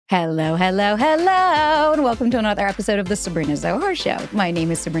Hello, hello, hello, and welcome to another episode of the Sabrina Zohar Show. My name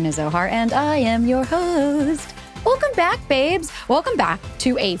is Sabrina Zohar, and I am your host. Welcome back, babes. Welcome back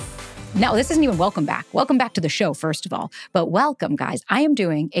to No, this isn't even welcome back. Welcome back to the show, first of all. But welcome, guys. I am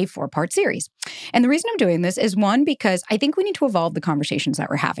doing a 4-part series. And the reason I'm doing this is, one, because I think we need to evolve the conversations that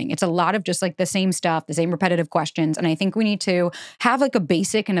we're having. It's a lot of just like the same stuff, the same repetitive questions. And I think we need to have like a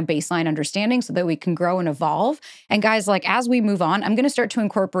basic and a baseline understanding so that we can grow and evolve. And guys, like as we move on, I'm going to start to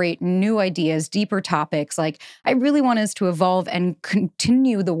incorporate new ideas, deeper topics. Like I really want us to evolve and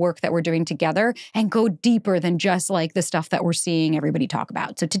continue the work that we're doing together and go deeper than just like the stuff that we're seeing everybody talk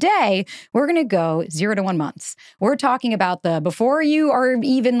about. So today, we're going to go 0 to 1 months. We're talking about the before you are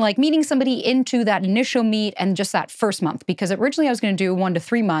even like meeting somebody into that initial meet and just that first month, because originally I was going to do 1 to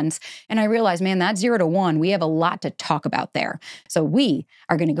 3 months. And I realized, man, that 0 to 1, we have a lot to talk about there. So we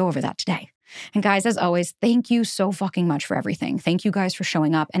are going to go over that today. And guys, as always, thank you so fucking much for everything. Thank you guys for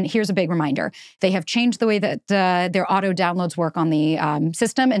showing up. And here's a big reminder. They have changed the way that their auto downloads work on the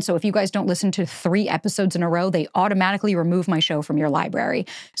system. And so if you guys don't listen to 3 episodes in a row, they automatically remove my show from your library.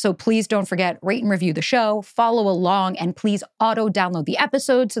 So please don't forget, rate and review the show, follow along, and please auto download the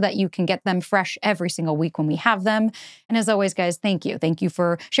episodes so that you can get them fresh every single week when we have them. And as always, guys, thank you. Thank you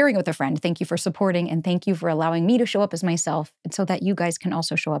for sharing with a friend. Thank you for supporting. And thank you for allowing me to show up as myself, and so that you guys can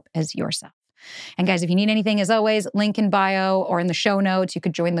also show up as yourself. And guys, if you need anything, as always, link in bio or in the show notes. You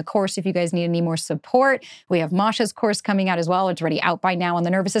could join the course if you guys need any more support. We have Masha's course coming out as well. It's already out by now on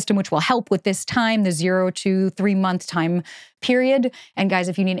the nervous system, which will help with this time, the 0 to 3 month time period. And guys,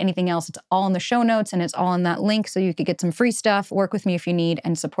 if you need anything else, it's all in the show notes and it's all in that link so you could get some free stuff, work with me if you need,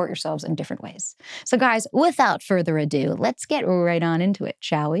 and support yourselves in different ways. So guys, without further ado, let's get right on into it,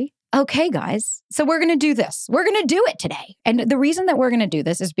 shall we? Okay, guys, so we're going to do this. We're going to do it today. And the reason that we're going to do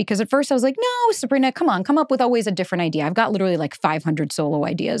this is because at first I was like, no, Sabrina, come on, come up with always a different idea. I've got literally like 500 solo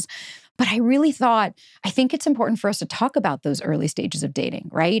ideas. But I really thought, I think it's important for us to talk about those early stages of dating,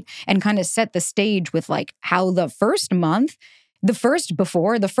 right? And kind of set the stage with like how the first month, the first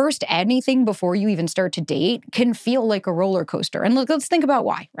anything before you even start to date can feel like a roller coaster. And let's think about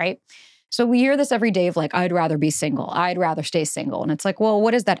why, right? So we hear this every day of like, I'd rather be single. I'd rather stay single. And it's like, well,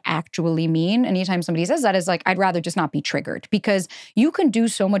 what does that actually mean? Anytime somebody says that, is like, I'd rather just not be triggered, because you can do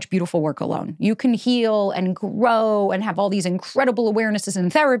so much beautiful work alone. You can heal and grow and have all these incredible awarenesses in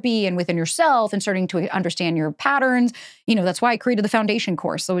therapy and within yourself and starting to understand your patterns. You know, that's why I created the foundation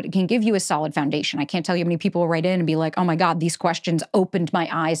course. So it can give you a solid foundation. I can't tell you how many people will write in and be like, oh my God, these questions opened my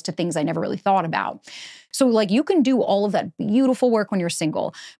eyes to things I never really thought about. So like you can do all of that beautiful work when you're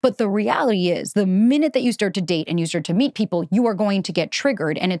single. But the reality is the minute that you start to date and you start to meet people, you are going to get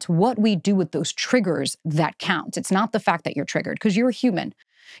triggered. And it's what we do with those triggers that counts. It's not the fact that you're triggered, because you're a human.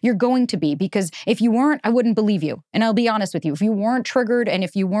 You're going to be, because if you weren't, I wouldn't believe you. And I'll be honest with you, if you weren't triggered and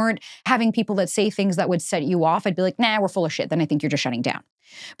if you weren't having people that say things that would set you off, I'd be like, nah, we're full of shit. Then I think you're just shutting down.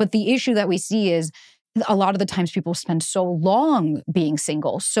 But the issue that we see is a lot of the times people spend so long being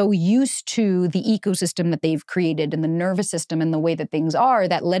single, so used to the ecosystem that they've created and the nervous system and the way that things are,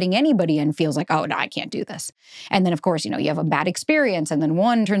 that letting anybody in feels like, oh, no, I can't do this. And then, of course, you have a bad experience, and then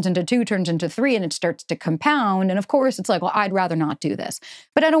 1 turns into 2, turns into 3, and it starts to compound. And of course, it's like, well, I'd rather not do this.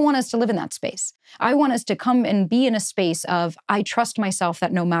 But I don't want us to live in that space. I want us to come and be in a space of, I trust myself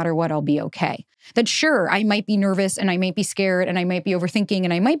that no matter what, I'll be okay. That sure, I might be nervous and I might be scared and I might be overthinking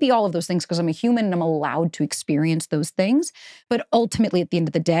and I might be all of those things because I'm a human and I'm allowed to experience those things. But ultimately, at the end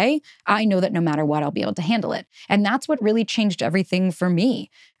of the day, I know that no matter what, I'll be able to handle it. And that's what really changed everything for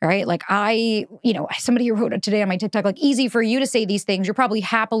me, right? Like somebody wrote today on my TikTok, like, easy for you to say these things. You're probably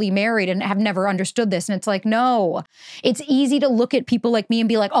happily married and have never understood this. And it's like, no, it's easy to look at people like me and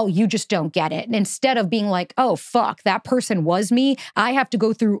be like, oh, you just don't get it. And instead of being like, oh, fuck, that person was me. I have to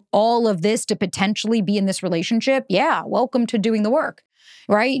go through all of this to potentially be in this relationship. Yeah, welcome to doing the work,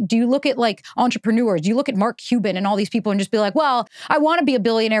 right? Do you look at like entrepreneurs? Do you look at Mark Cuban and all these people and just be like, well, I want to be a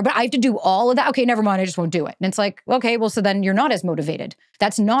billionaire, but I have to do all of that. Okay, never mind. I just won't do it. And it's like, okay, well, so then you're not as motivated.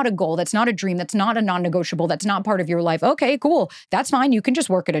 That's not a goal. That's not a dream. That's not a non-negotiable. That's not part of your life. Okay, cool. That's fine. You can just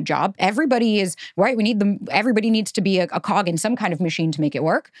work at a job. Everybody is, right? Everybody needs to be a cog in some kind of machine to make it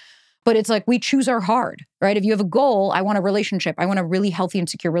work. But it's like we choose our hard, right? If you have a goal, I want a relationship. I want a really healthy and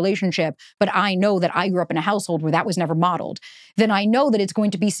secure relationship. But I know that I grew up in a household where that was never modeled. Then I know that it's going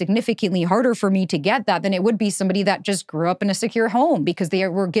to be significantly harder for me to get that than it would be somebody that just grew up in a secure home because they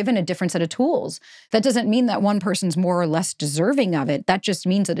were given a different set of tools. That doesn't mean that one person's more or less deserving of it. That just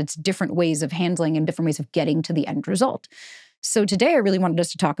means that it's different ways of handling and different ways of getting to the end result. So today I really wanted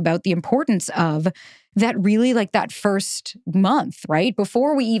us to talk about the importance of that really like that first month, right?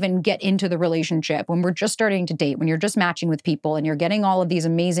 Before we even get into the relationship, when we're just starting to date, when you're just matching with people and you're getting all of these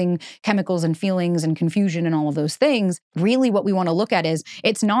amazing chemicals and feelings and confusion and all of those things, really what we want to look at is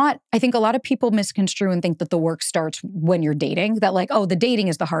it's not, I think a lot of people misconstrue and think that the work starts when you're dating, that like, oh, the dating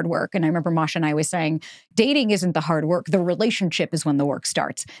is the hard work. And I remember Masha and I was saying, dating isn't the hard work. The relationship is when the work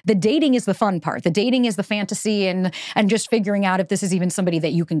starts. The dating is the fun part. The dating is the fantasy and just figuring out if this is even somebody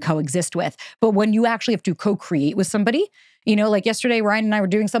that you can coexist with. But when you actually have to co-create with somebody, you know, like yesterday, Ryan and I were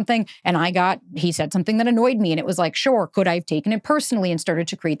doing something and he said something that annoyed me. And it was like, sure, could I have taken it personally and started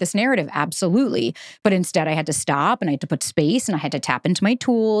to create this narrative? Absolutely. But instead I had to stop and I had to put space and I had to tap into my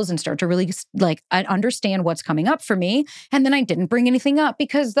tools and start to really like understand what's coming up for me. And then I didn't bring anything up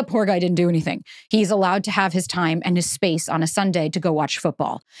because the poor guy didn't do anything. He's allowed to have his time and his space on a Sunday to go watch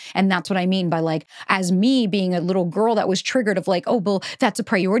football. And that's what I mean by like, as me being a little girl that was triggered of like, oh, well, that's a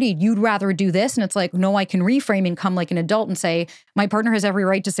priority. You'd rather do this. And it's like, no, I can reframe and come like an adult and say, my partner has every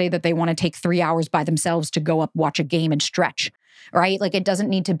right to say that they want to take 3 hours by themselves to go up, watch a game and stretch, right? Like it doesn't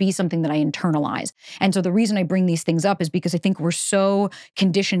need to be something that I internalize. And so the reason I bring these things up is because I think we're so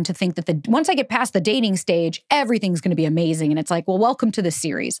conditioned to think that once I get past the dating stage, everything's going to be amazing. And it's like, well, welcome to this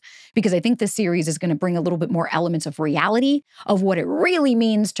series, because I think this series is going to bring a little bit more elements of reality of what it really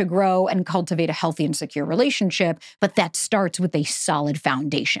means to grow and cultivate a healthy and secure relationship. But that starts with a solid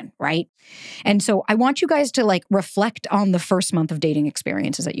foundation, right? And so I want you guys to like reflect on the first month of dating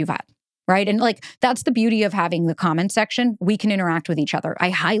experiences that you've had. Right. And like, that's the beauty of having the comment section. We can interact with each other. I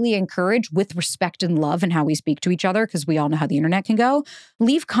highly encourage, with respect and love and how we speak to each other, because we all know how the internet can go,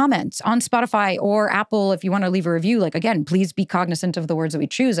 leave comments on Spotify or Apple. If you want to leave a review, like, again, please be cognizant of the words that we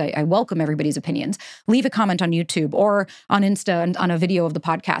choose. I welcome everybody's opinions. Leave a comment on YouTube or on Insta and on a video of the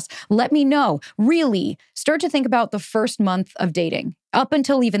podcast. Let me know. Really start to think about the first month of dating. Up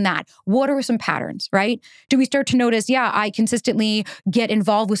until even that, what are some patterns, right? Do we start to notice, yeah, I consistently get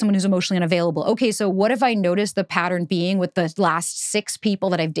involved with someone who's emotionally unavailable. Okay, so what if I notice the pattern being with the last 6 people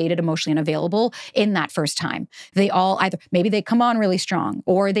that I've dated emotionally unavailable in that first time? They all either, maybe they come on really strong,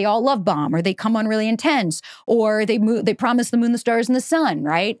 or they all love bomb, or they come on really intense, or they promise the moon, the stars, and the sun,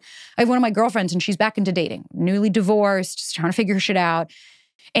 right? I have one of my girlfriends and she's back into dating, newly divorced, trying to figure shit out.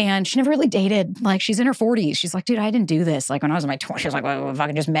 And she never really dated. Like, she's in her 40s. She's like, dude, I didn't do this. Like, when I was in my 20s, she was like, well, if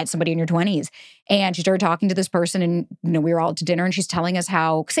I just met somebody in your 20s. And she started talking to this person and, you know, we were all out to dinner and she's telling us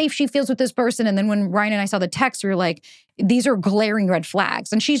how safe she feels with this person. And then when Ryan and I saw the text, we were like, these are glaring red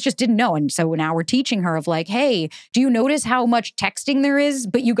flags. And she's just didn't know. And so now we're teaching her of like, hey, do you notice how much texting there is,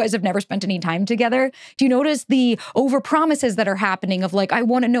 but you guys have never spent any time together? Do you notice the overpromises that are happening of like, I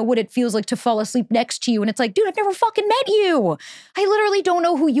want to know what it feels like to fall asleep next to you? And it's like, dude, I've never fucking met you. I literally don't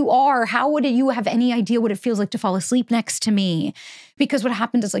know who you are. How would you have any idea what it feels like to fall asleep next to me? Because what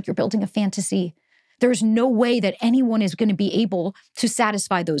happens is like you're building a fantasy. There's no way that anyone is going to be able to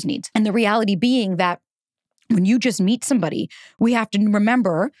satisfy those needs. And the reality being that when you just meet somebody, we have to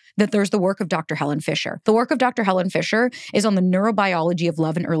remember that there's the work of Dr. Helen Fisher. The work of Dr. Helen Fisher is on the neurobiology of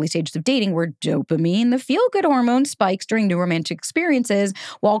love in early stages of dating, where dopamine, the feel-good hormone, spikes during new romantic experiences,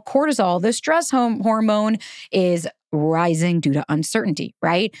 while cortisol, the stress hormone, is rising due to uncertainty,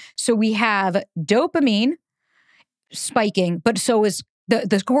 right? So we have dopamine spiking, but so is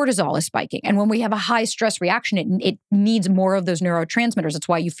the cortisol is spiking. And when we have a high stress reaction, it needs more of those neurotransmitters. That's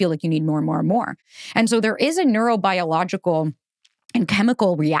why you feel like you need more and more and more. And so there is a neurobiological and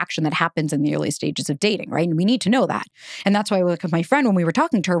chemical reaction that happens in the early stages of dating, right? And we need to know that. And that's why I look at my friend when we were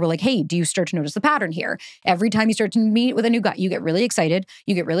talking to her, we're like, hey, do you start to notice the pattern here? Every time you start to meet with a new guy, you get really excited,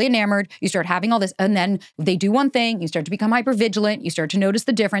 you get really enamored, you start having all this, and then they do one thing, you start to become hypervigilant, you start to notice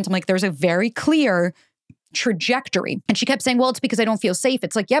the difference. I'm like, there's a very clear trajectory. And she kept saying, well, it's because I don't feel safe.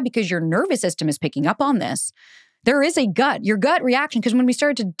 It's like, yeah, because your nervous system is picking up on this. There is your gut reaction. Because when we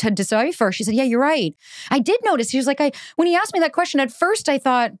started to decipher, she said, yeah, you're right. I did notice. She was like, when he asked me that question, at first I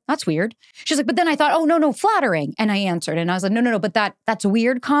thought, that's weird. She's like, but then I thought, oh, no, flattering. And I answered. And I was like, no, but that's a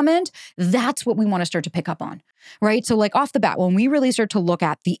weird comment. That's what we want to start to pick up on, right? So like off the bat, when we really start to look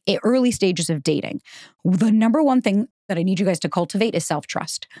at the early stages of dating, the number one thing that I need you guys to cultivate is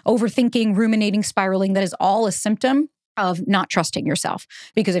self-trust. Overthinking, ruminating, spiraling, that is all a symptom of not trusting yourself.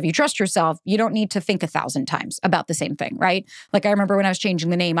 Because if you trust yourself, you don't need to think 1,000 times about the same thing, right? Like I remember when I was changing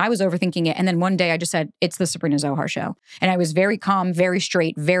the name, I was overthinking it. And then one day I just said, it's the Sabrina Zohar Show. And I was very calm, very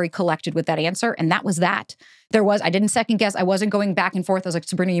straight, very collected with that answer. And that was that. I didn't second guess. I wasn't going back and forth. I was like,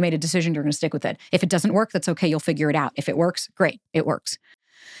 Sabrina, you made a decision. You're going to stick with it. If it doesn't work, that's okay. You'll figure it out. If it works, great. It works.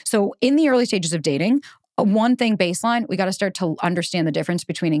 So in the early stages of dating, one thing baseline, we got to start to understand the difference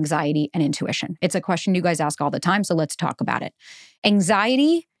between anxiety and intuition. It's a question you guys ask all the time, so let's talk about it.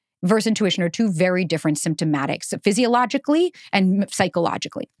 Anxiety versus intuition are two very different symptomatics, physiologically and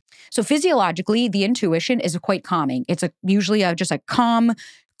psychologically. So physiologically, the intuition is quite calming. It's usually just a calm,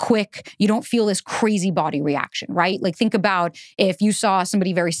 quick, you don't feel this crazy body reaction, right? Like think about if you saw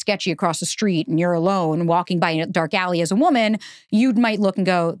somebody very sketchy across the street and you're alone walking by a dark alley as a woman, you might look and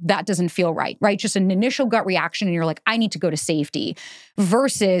go, that doesn't feel right? Just an initial gut reaction and you're like, I need to go to safety.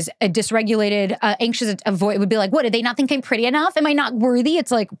 Versus a dysregulated, anxious avoid would be like, what, did they not think I'm pretty enough? Am I not worthy?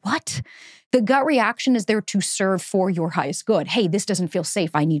 It's like, what? The gut reaction is there to serve for your highest good. Hey, this doesn't feel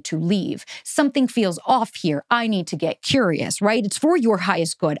safe. I need to leave. Something feels off here. I need to get curious, right? It's for your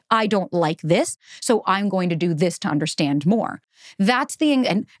highest good. I don't like this, so I'm going to do this to understand more. That's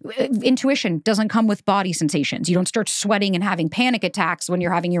and intuition doesn't come with body sensations. You don't start sweating and having panic attacks when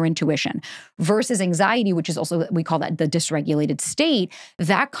you're having your intuition. Versus anxiety, which is also, we call that the dysregulated state,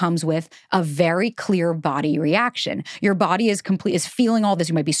 that comes with a very clear body reaction. Your body is feeling all this.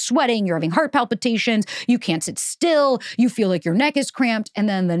 You might be sweating, you're having heart palpitations, you can't sit still, you feel like your neck is cramped. And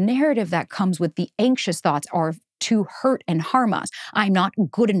then the narrative that comes with the anxious thoughts are to hurt and harm us. I'm not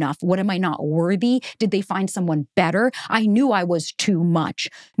good enough. What am I not worthy? Did they find someone better? I knew I was too much.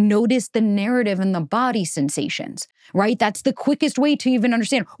 Notice the narrative and the body sensations, right? That's the quickest way to even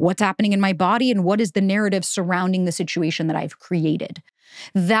understand what's happening in my body and what is the narrative surrounding the situation that I've created.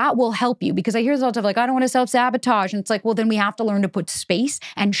 That will help you, because I hear lots of like, I don't want to self-sabotage. And it's like, well, then we have to learn to put space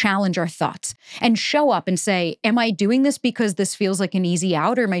and challenge our thoughts and show up and say, am I doing this because this feels like an easy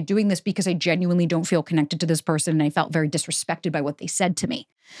out? Or am I doing this because I genuinely don't feel connected to this person and I felt very disrespected by what they said to me?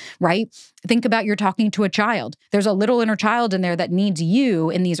 Right? Think about you're talking to a child. There's a little inner child in there that needs you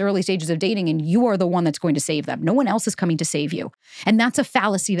in these early stages of dating, and you are the one that's going to save them. No one else is coming to save you. And that's a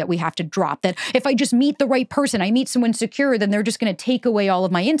fallacy that we have to drop, that if I just meet the right person, I meet someone secure, then they're just going to take away all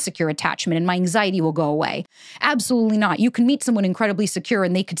of my insecure attachment and my anxiety will go away. Absolutely not. You can meet someone incredibly secure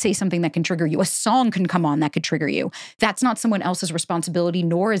and they could say something that can trigger you. A song can come on that could trigger you. That's not someone else's responsibility,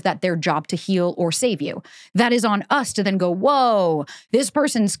 nor is that their job to heal or save you. That is on us to then go, whoa, this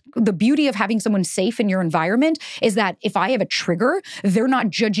person's, the beauty of having someone safe in your environment is that if I have a trigger, they're not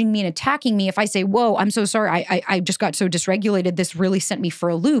judging me and attacking me. If I say, whoa, I'm so sorry, I just got so dysregulated, this really sent me for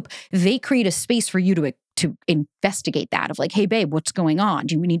a loop, they create a space for you to investigate that of like, hey babe, what's going on?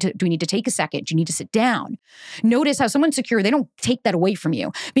 Do we need to take a second? Do you need to sit down? Notice how someone's secure, they don't take that away from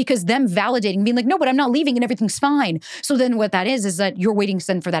you, because them validating, being like, no, but I'm not leaving and everything's fine. So then what that is that you're waiting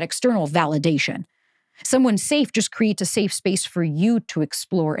then for that external validation. Someone safe just creates a safe space for you to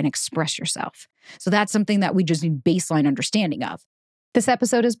explore and express yourself. So that's something that we just need baseline understanding of. This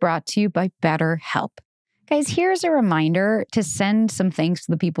episode is brought to you by BetterHelp. Guys, here's a reminder to send some thanks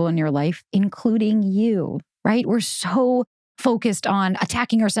to the people in your life, including you, right? We're so focused on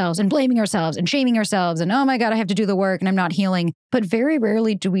attacking ourselves and blaming ourselves and shaming ourselves and, oh my God, I have to do the work and I'm not healing. But very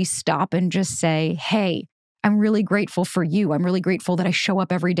rarely do we stop and just say, hey, I'm really grateful for you. I'm really grateful that I show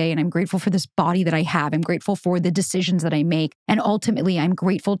up every day and I'm grateful for this body that I have. I'm grateful for the decisions that I make. And ultimately, I'm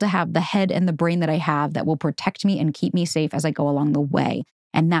grateful to have the head and the brain that I have that will protect me and keep me safe as I go along the way.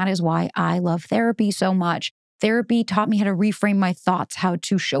 And that is why I love therapy so much. Therapy taught me how to reframe my thoughts, how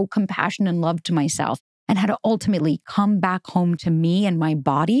to show compassion and love to myself, and how to ultimately come back home to me and my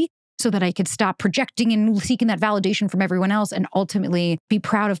body so that I could stop projecting and seeking that validation from everyone else and ultimately be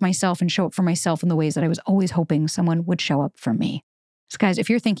proud of myself and show up for myself in the ways that I was always hoping someone would show up for me. So guys, if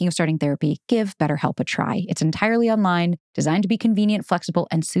you're thinking of starting therapy, give BetterHelp a try. It's entirely online, designed to be convenient, flexible,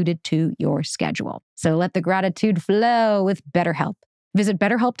 and suited to your schedule. So let the gratitude flow with BetterHelp. Visit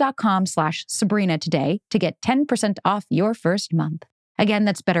betterhelp.com/Sabrina today to get 10% off your first month. Again,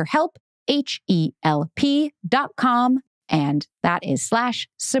 that's BetterHelp, HELP.com. And that is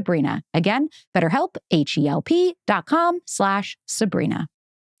 /Sabrina. Again, BetterHelp, HELP.com/Sabrina.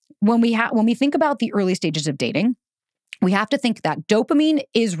 When we think about the early stages of dating, we have to think that dopamine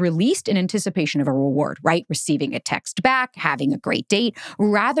is released in anticipation of a reward, right? Receiving a text back, having a great date,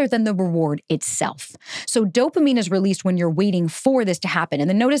 rather than the reward itself. So dopamine is released when you're waiting for this to happen. And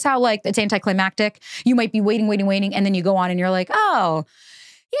then notice how like it's anticlimactic. You might be waiting, and then you go on and you're like, oh,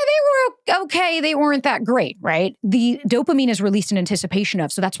 yeah, they were okay. They weren't that great, right? The dopamine is released in anticipation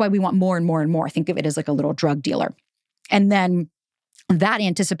of, so that's why we want more and more and more. Think of it as like a little drug dealer. And then that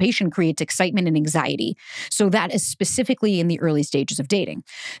anticipation creates excitement and anxiety. So that is specifically in the early stages of dating.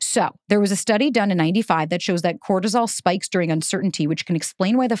 So there was a study done in 95 that shows that cortisol spikes during uncertainty, which can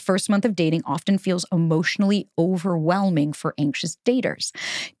explain why the first month of dating often feels emotionally overwhelming for anxious daters,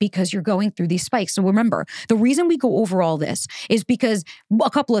 because you're going through these spikes. So remember, the reason we go over all this is because a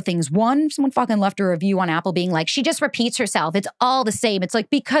couple of things. One, someone fucking left a review on Apple being like, she just repeats herself. It's all the same. It's like,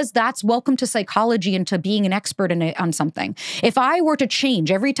 because that's welcome to psychology and to being an expert on something. If I were to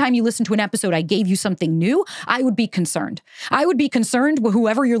change every time you listen to an episode, I gave you something new, I would be concerned. I would be concerned with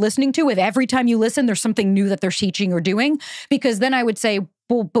whoever you're listening to if every time you listen, there's something new that they're teaching or doing, because then I would say,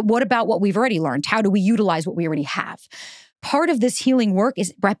 well, but what about what we've already learned? How do we utilize what we already have? Part of this healing work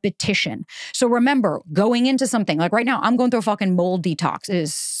is repetition. So remember, going into something, like right now, I'm going through a fucking mold detox. It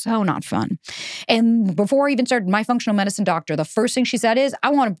is so not fun. And before I even started, my functional medicine doctor, the first thing she said is, I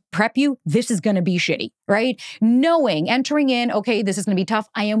want to prep you. This is going to be shitty, right? Knowing, entering in, okay, this is going to be tough.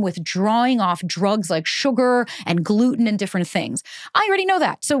 I am withdrawing off drugs like sugar and gluten and different things. I already know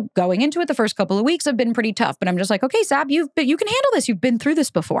that. So going into it, the first couple of weeks have been pretty tough, but I'm just like, okay, Sab, you can handle this. You've been through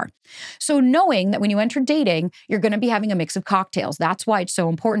this before. So knowing that when you enter dating, you're going to be having a mix of cocktails. That's why it's so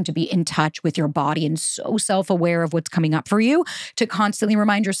important to be in touch with your body and so self-aware of what's coming up for you, to constantly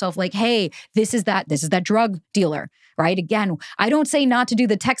remind yourself like, hey, this is that drug dealer, right? Again, I don't say not to do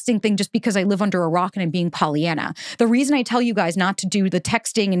the texting thing just because I live under a rock and I'm being Pollyanna. The reason I tell you guys not to do the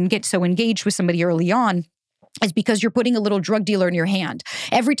texting and get so engaged with somebody early on is because you're putting a little drug dealer in your hand.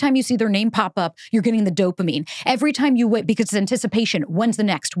 Every time you see their name pop up, you're getting the dopamine. Every time you wait, because it's anticipation. When's the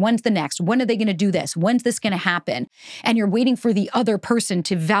next? When's the next? When are they going to do this? When's this going to happen? And you're waiting for the other person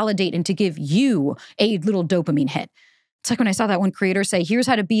to validate and to give you a little dopamine hit. It's like when I saw that one creator say, here's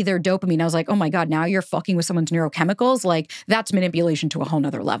how to be their dopamine. I was like, oh my God, now you're fucking with someone's neurochemicals. Like, that's manipulation to a whole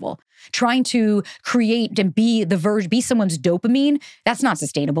nother level. Trying to create and be someone's dopamine, that's not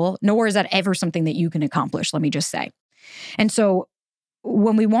sustainable. Nor is that ever something that you can accomplish, let me just say. And so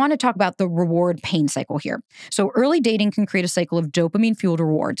when we want to talk about the reward pain cycle here. So early dating can create a cycle of dopamine-fueled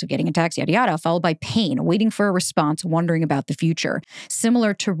rewards, so getting a text, yada, yada, followed by pain, waiting for a response, wondering about the future,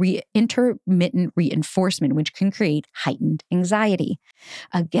 similar to intermittent reinforcement, which can create heightened anxiety.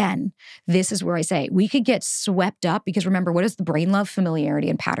 Again, this is where I say we could get swept up because remember, what does the brain love?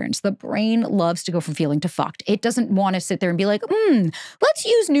 Familiarity and patterns. The brain loves to go from feeling to fucked. It doesn't want to sit there and be like, let's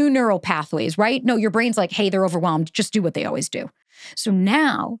use new neural pathways, right? No, your brain's like, hey, they're overwhelmed. Just do what they always do. So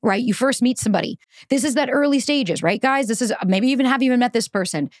now, right, you first meet somebody. This is that early stages, right, guys? This is maybe haven't even met this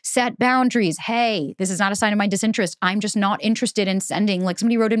person. Set boundaries. Hey, this is not a sign of my disinterest. I'm just not interested in sending, like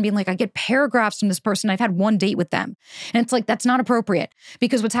somebody wrote in being like, I get paragraphs from this person. I've had one date with them. And it's like, that's not appropriate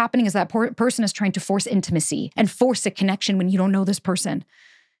because what's happening is that person is trying to force intimacy and force a connection when you don't know this person.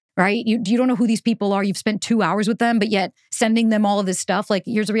 Right? You don't know who these people are. You've spent 2 hours with them, but yet sending them all of this stuff, like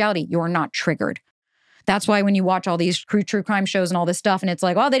here's the reality. You're not triggered. That's why when you watch all these true crime shows and all this stuff, and it's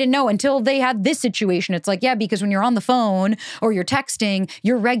like, oh, they didn't know until they had this situation. It's like, yeah, because when you're on the phone or you're texting,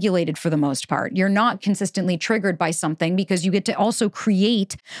 you're regulated for the most part. You're not consistently triggered by something because you get to also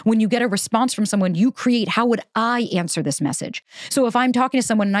create, when you get a response from someone, you create, how would I answer this message? So if I'm talking to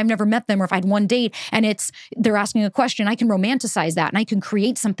someone and I've never met them, or if I had one date and they're asking a question, I can romanticize that and I can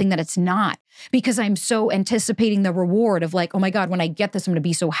create something that it's not. Because I'm so anticipating the reward of like, oh my God, when I get this, I'm going to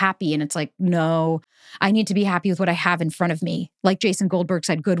be so happy. And it's like, no, I need to be happy with what I have in front of me. Like Jason Goldberg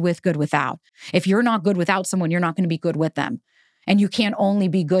said, good with, good without. If you're not good without someone, you're not going to be good with them. And you can't only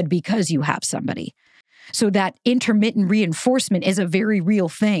be good because you have somebody. So that intermittent reinforcement is a very real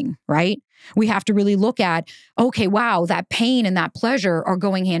thing, right? We have to really look at, okay, wow, that pain and that pleasure are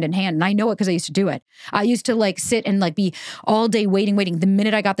going hand in hand. And I know it because I used to do it. I used to like sit and like be all day waiting. The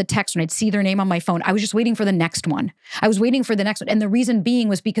minute I got the text, when I'd see their name on my phone, I was just waiting for the next one. I was waiting for the next one. And the reason being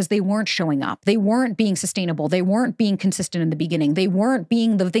was because they weren't showing up. They weren't being sustainable. They weren't being consistent in the beginning. They weren't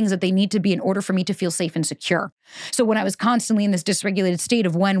being the things that they need to be in order for me to feel safe and secure. So when I was constantly in this dysregulated state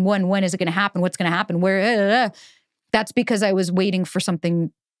of when is it going to happen? What's going to happen? That's because I was waiting for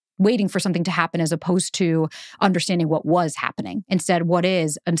something to happen as opposed to understanding what was happening. Instead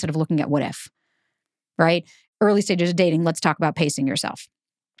of looking at what if, right? Early stages of dating, let's talk about pacing yourself.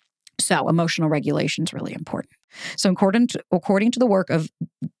 So emotional regulation is really important. So according to the work of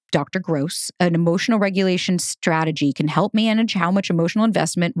Dr. Gross, an emotional regulation strategy can help manage how much emotional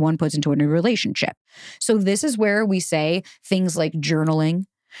investment one puts into a new relationship. So this is where we say things like journaling,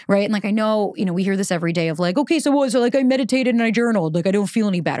 right? And like, I know, we hear this every day of like, okay, so like I meditated and I journaled, like I don't feel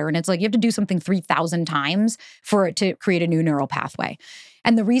any better. And it's like, you have to do something 3,000 times for it to create a new neural pathway.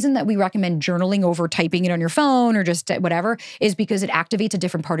 And the reason that we recommend journaling over typing it on your phone or just whatever is because it activates a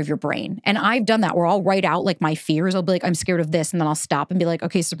different part of your brain. And I've done that where I'll write out like my fears. I'll be like, I'm scared of this. And then I'll stop and be like,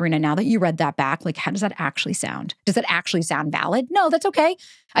 okay, Sabrina, now that you read that back, like, how does that actually sound? Does that actually sound valid? No, that's okay.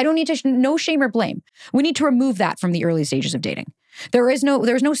 I don't need to, no shame or blame. We need to remove that from the early stages of dating. There's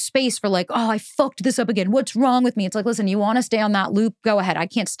no space for like, oh, I fucked this up again. What's wrong with me? It's like, listen, you want to stay on that loop? Go ahead. I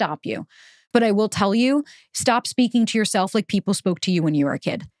can't stop you. But I will tell you, stop speaking to yourself like people spoke to you when you were a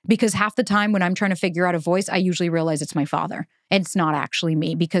kid. Because half the time when I'm trying to figure out a voice, I usually realize it's my father. And it's not actually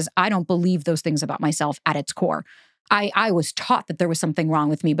me because I don't believe those things about myself at its core. I was taught that there was something wrong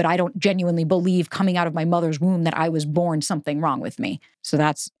with me, but I don't genuinely believe coming out of my mother's womb that I was born something wrong with me. So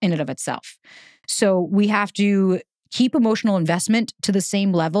that's in and of itself. So we have to keep emotional investment to the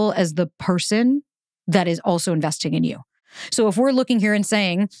same level as the person that is also investing in you. So if we're looking here and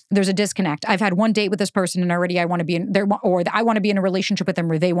saying there's a disconnect, I've had one date with this person and already I want to be in there, or I want to be in a relationship with them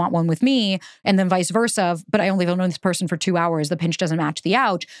where they want one with me, and then vice versa, but I only have known this person for 2 hours, the pinch doesn't match the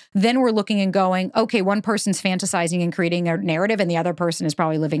ouch. Then we're looking and going, okay, one person's fantasizing and creating a narrative and the other person is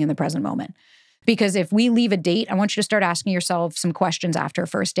probably living in the present moment. Because if we leave a date, I want you to start asking yourself some questions after a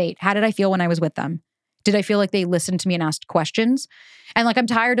first date. How did I feel when I was with them? Did I feel like they listened to me and asked questions? And like, I'm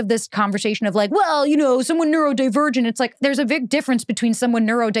tired of this conversation of like, well, someone neurodivergent. It's like, there's a big difference between someone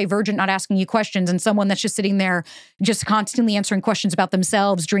neurodivergent not asking you questions and someone that's just sitting there just constantly answering questions about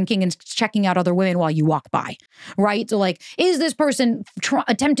themselves, drinking and checking out other women while you walk by, right? So like, is this person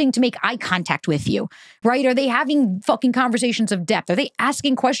attempting to make eye contact with you, right? Are they having fucking conversations of depth? Are they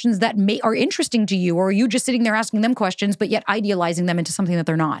asking questions that are interesting to you? Or are you just sitting there asking them questions, but yet idealizing them into something that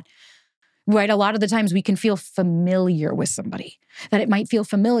they're not? Right? A lot of the times we can feel familiar with somebody, that it might feel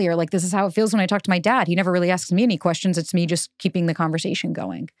familiar. Like, this is how it feels when I talk to my dad. He never really asks me any questions. It's me just keeping the conversation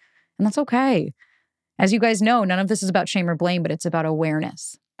going. And that's okay. As you guys know, none of this is about shame or blame, but it's about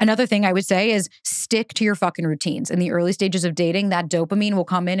awareness. Another thing I would say is stick to your fucking routines. In the early stages of dating, that dopamine will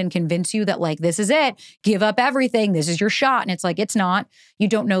come in and convince you that like, this is it. Give up everything. This is your shot. And it's like, it's not. You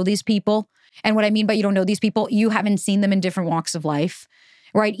don't know these people. And what I mean by you don't know these people, you haven't seen them in different walks of life.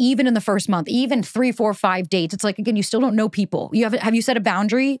 Right? Even in the first month, even 3, 4, 5 dates, it's like, again, you still don't know people. Have you set a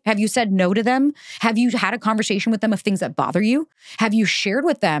boundary? Have you said no to them? Have you had a conversation with them of things that bother you? Have you shared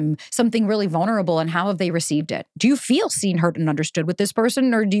with them something really vulnerable, and how have they received it? Do you feel seen, heard, and understood with this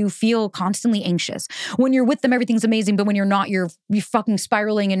person, or do you feel constantly anxious? When you're with them, everything's amazing, but when you're not, you're fucking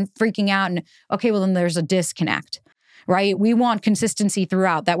spiraling and freaking out. And okay, well, then there's a disconnect. Right? We want consistency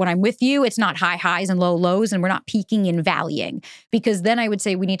throughout, that when I'm with you, it's not high highs and low lows, and we're not peaking and valleying. Because then I would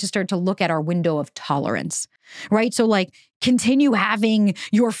say we need to start to look at our window of tolerance, right? So like, continue having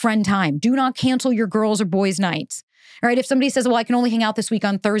your friend time. Do not cancel your girls' or boys' nights. All right? If somebody says, well, I can only hang out this week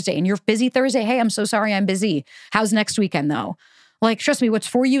on Thursday, and you're busy Thursday, hey, I'm so sorry, I'm busy. How's next weekend though? Like, trust me, what's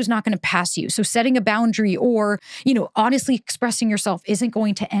for you is not going to pass you. So setting a boundary or, honestly expressing yourself isn't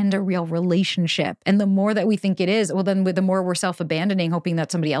going to end a real relationship. And the more that we think it is, well, then the more we're self-abandoning, hoping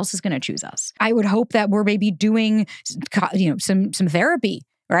that somebody else is going to choose us. I would hope that we're maybe doing, some therapy.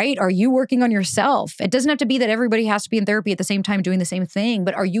 Right? Are you working on yourself? It doesn't have to be that everybody has to be in therapy at the same time doing the same thing,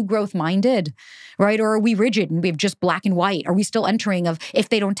 but are you growth-minded, right? Or are we rigid and we have just black and white? Are we still entering of, if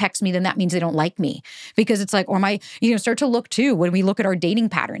they don't text me, then that means they don't like me? Because it's like, or start to look too, when we look at our dating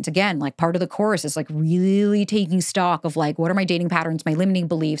patterns, again, like part of the course is like really taking stock of like, what are my dating patterns, my limiting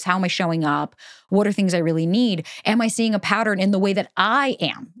beliefs? How am I showing up? What are things I really need? Am I seeing a pattern in the way that I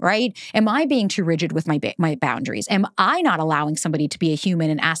am, right? Am I being too rigid with my boundaries? Am I not allowing somebody to be a human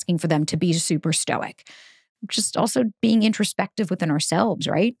and asking for them to be super stoic? Just also being introspective within ourselves,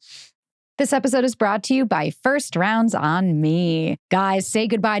 right? This episode is brought to you by First Rounds on Me. Guys, say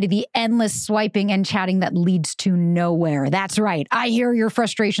goodbye to the endless swiping and chatting that leads to nowhere. That's right. I hear your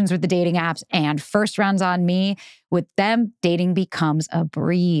frustrations with the dating apps, and First Rounds on Me, with them, dating becomes a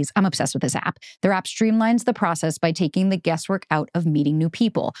breeze. I'm obsessed with this app. Their app streamlines the process by taking the guesswork out of meeting new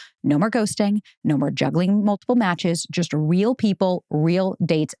people. No more ghosting, no more juggling multiple matches, just real people, real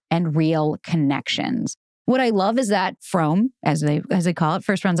dates, and real connections. What I love is that From, as they call it,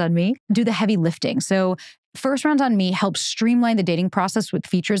 First Rounds on Me, do the heavy lifting. So First Rounds on Me helps streamline the dating process with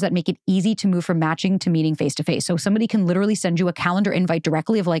features that make it easy to move from matching to meeting face-to-face. So somebody can literally send you a calendar invite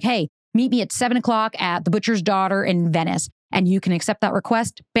directly of like, hey, meet me at 7:00 at the Butcher's Daughter in Venice. And you can accept that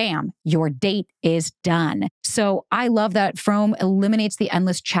request. Bam, your date is done. So I love that From eliminates the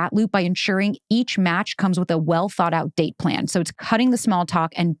endless chat loop by ensuring each match comes with a well thought out date plan. So it's cutting the small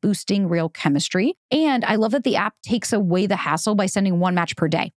talk and boosting real chemistry. And I love that the app takes away the hassle by sending one match per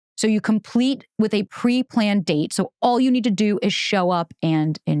day. So you complete with a pre-planned date. So all you need to do is show up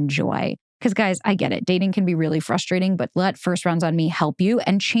and enjoy. Because guys, I get it. Dating can be really frustrating, but let First Rounds on Me help you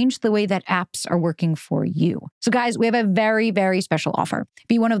and change the way that apps are working for you. So guys, we have a very, very special offer.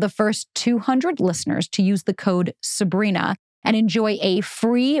 Be one of the first 200 listeners to use the code Sabrina and enjoy a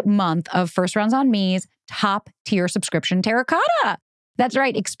free month of First Rounds on Me's top tier subscription, Terracotta. That's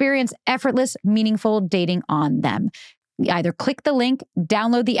right. Experience effortless, meaningful dating on them. Either click the link,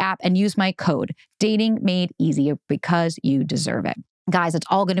 download the app, and use my code, Dating Made Easier, because you deserve it. Guys, it's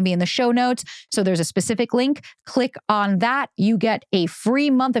all going to be in the show notes. So there's a specific link. Click on that. You get a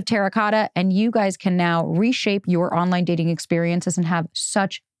free month of Terracotta, and you guys can now reshape your online dating experiences and have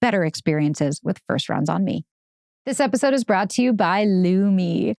such better experiences with First Rounds on Me. This episode is brought to you by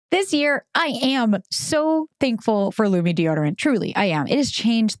Lumi. This year, I am so thankful for Lumi deodorant. Truly, I am. It has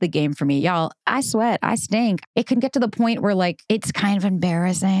changed the game for me. Y'all, I sweat. I stink. It can get to the point where it's kind of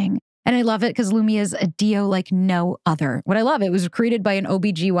embarrassing. And I love it because Lumi is a deo like no other. What I love, it was created by an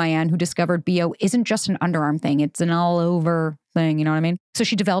OBGYN who discovered BO isn't just an underarm thing. It's an all over thing. You know what I mean? So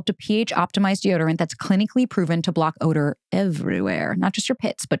she developed a pH optimized deodorant that's clinically proven to block odor everywhere, not just your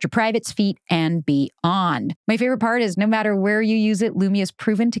pits, but your privates, feet, and beyond. My favorite part is no matter where you use it, Lumi is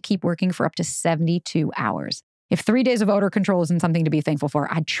proven to keep working for up to 72 hours. If 3 days of odor control isn't something to be thankful for,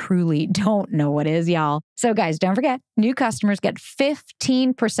 I truly don't know what is, y'all. So guys, don't forget, new customers get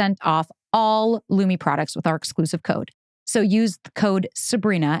 15% off all Lumi products with our exclusive code. So use the code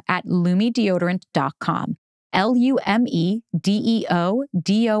Sabrina at lumideodorant.com.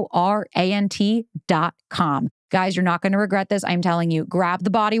 LumiDeodorant.com. Guys, you're not going to regret this. I'm telling you, grab the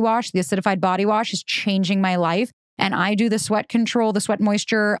body wash. The acidified body wash is changing my life. And I do the sweat control, the sweat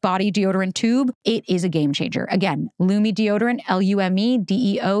moisture body deodorant tube. It is a game changer. Again, Lumi Deodorant,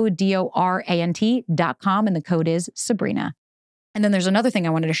 LumiDeodorant.com. And the code is Sabrina. And then there's another thing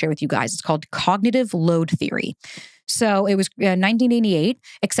I wanted to share with you guys. It's called cognitive load theory. So it was 1988.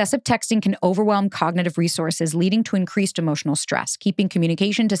 Excessive texting can overwhelm cognitive resources, leading to increased emotional stress. Keeping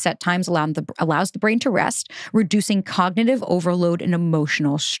communication to set times allows the brain to rest, reducing cognitive overload and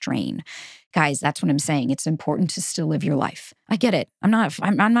emotional strain. Guys, that's what I'm saying. It's important to still live your life. I get it. I'm not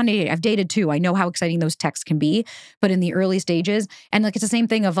an idiot. I've dated too. I know how exciting those texts can be, but in the early stages, and it's the same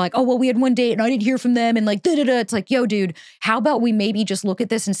thing of oh, well, we had one date and I didn't hear from them and da-da-da. It's yo, dude, how about we maybe just look at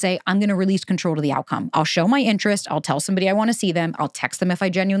this and say, I'm going to release control to the outcome. I'll show my interest. I'll tell somebody I want to see them. I'll text them if I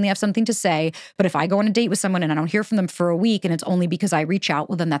genuinely have something to say. But if I go on a date with someone and I don't hear from them for a week and it's only because I reach out,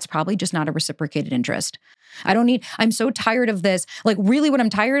 well, then that's probably just not a reciprocated interest. I'm so tired of this. Really what I'm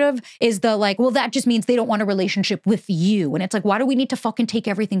tired of is well, that just means they don't want a relationship with you. And it's why do we need to fucking take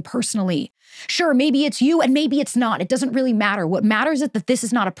everything personally? Sure, maybe it's you and maybe it's not. It doesn't really matter. What matters is that this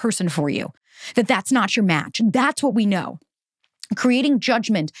is not a person for you, that's not your match. That's what we know. Creating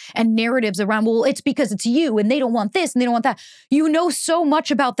judgment and narratives around, well, it's because it's you and they don't want this and they don't want that. You know so much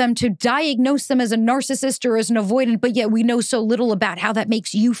about them to diagnose them as a narcissist or as an avoidant, but yet we know so little about how that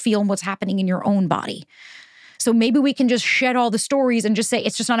makes you feel and what's happening in your own body. So maybe we can just shed all the stories and just say,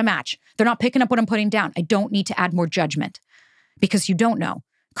 it's just not a match. They're not picking up what I'm putting down. I don't need to add more judgment because you don't know.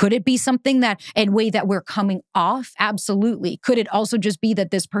 Could it be something that a way that we're coming off? Absolutely. Could it also just be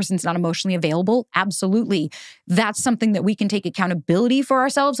that this person's not emotionally available? Absolutely. That's something that we can take accountability for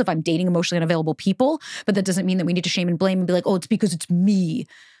ourselves if I'm dating emotionally unavailable people, but that doesn't mean that we need to shame and blame and be oh, it's because it's me.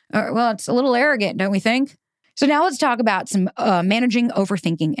 Well, it's a little arrogant, don't we think? So now let's talk about some managing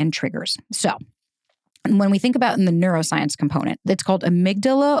overthinking and triggers. So when we think about in the neuroscience component, it's called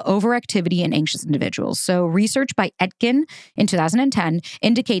amygdala overactivity in anxious individuals. So research by Etkin in 2010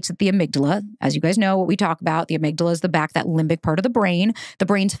 indicates that the amygdala, as you guys know what we talk about, the amygdala is the back, that limbic part of the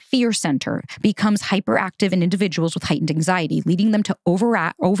brain's fear center, becomes hyperactive in individuals with heightened anxiety, leading them to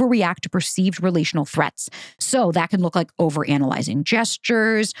overreact to perceived relational threats. So that can look like overanalyzing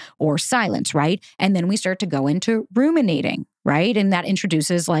gestures or silence, right? And then we start to go into ruminating. Right? And that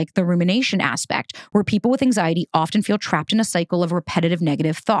introduces the rumination aspect, where people with anxiety often feel trapped in a cycle of repetitive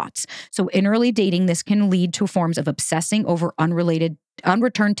negative thoughts. So in early dating, this can lead to forms of obsessing over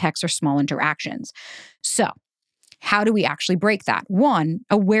unreturned texts or small interactions. So how do we actually break that? One,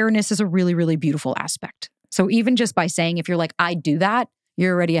 awareness is a really, really beautiful aspect. So even just by saying, if you're I do that,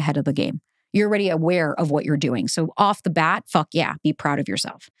 you're already ahead of the game. You're already aware of what you're doing. So off the bat, fuck yeah, be proud of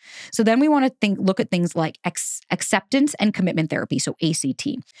yourself. So then we want to look at things like acceptance and commitment therapy, so ACT.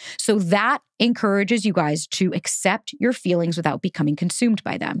 So that encourages you guys to accept your feelings without becoming consumed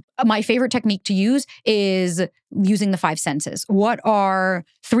by them. My favorite technique to use is using the 5 senses. What are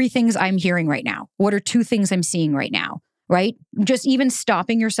 3 things I'm hearing right now? What are 2 things I'm seeing right now? Right? Just even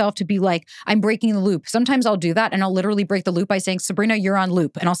stopping yourself to be I'm breaking the loop. Sometimes I'll do that and I'll literally break the loop by saying, Sabrina, you're on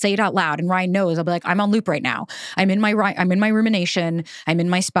loop. And I'll say it out loud. And Ryan knows. I'll be I'm on loop right now. I'm in my rumination. I'm in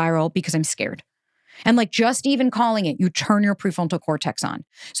my spiral because I'm scared. And just even calling it, you turn your prefrontal cortex on.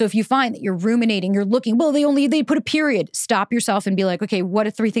 So if you find that you're ruminating, you're looking, well, they put a period. Stop yourself and be okay, what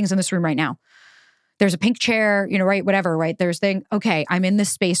are 3 things in this room right now? There's a pink chair, right? Whatever, right? Okay, I'm in this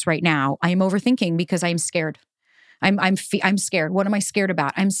space right now. I am overthinking because I'm scared. I'm scared. What am I scared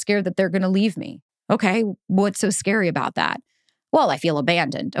about? I'm scared that they're going to leave me. Okay, what's so scary about that? Well, I feel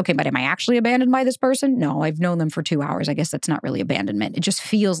abandoned. Okay, but am I actually abandoned by this person? No, I've known them for 2 hours. I guess that's not really abandonment. It just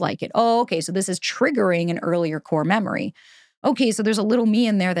feels like it. Oh, okay, so this is triggering an earlier core memory. Okay, so there's a little me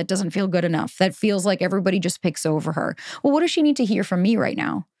in there that doesn't feel good enough. That feels like everybody just picks over her. Well, what does she need to hear from me right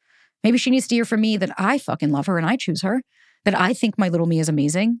now? Maybe she needs to hear from me that I fucking love her and I choose her, that I think my little me is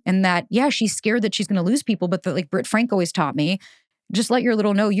amazing, and that, yeah, she's scared that she's going to lose people, but that, like Britt Frank always taught me, just let your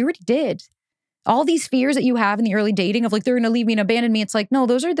little know you already did. All these fears that you have in the early dating of like, they're going to leave me and abandon me. It's like, no,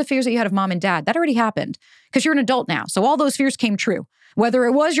 those are the fears that you had of mom and dad. That already happened because you're an adult now. So all those fears came true. Whether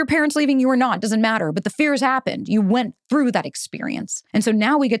it was your parents leaving you or not, doesn't matter. But the fears happened. You went through that experience. And so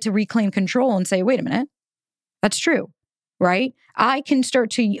now we get to reclaim control and say, wait a minute, that's true, right? I can start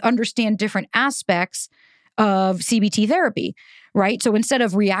to understand different aspects of CBT therapy, right? So instead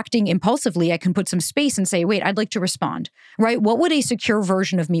of reacting impulsively, I can put some space and say, wait, I'd like to respond, right? What would a secure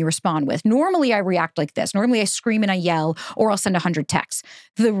version of me respond with? Normally I react like this. Normally I scream and I yell, or I'll send 100 texts.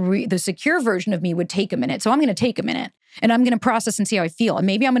 The secure version of me would take a minute. So I'm going to take a minute and I'm going to process and see how I feel. And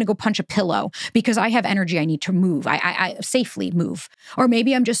maybe I'm going to go punch a pillow because I have energy I need to move. I safely move. Or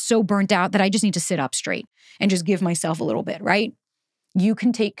maybe I'm just so burnt out that I just need to sit up straight and just give myself a little bit, right? You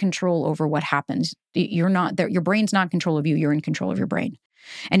can take control over what happens. You're not there. Your brain's not in control of you. You're in control of your brain.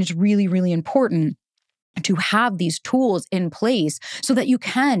 And it's really, really important to have these tools in place so that you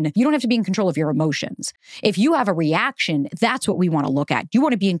don't have to be in control of your emotions. If you have a reaction, that's what we want to look at. You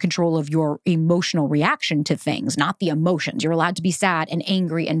want to be in control of your emotional reaction to things, not the emotions. You're allowed to be sad and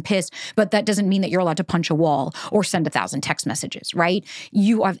angry and pissed, but that doesn't mean that you're allowed to punch a wall or send 1,000 text messages, right?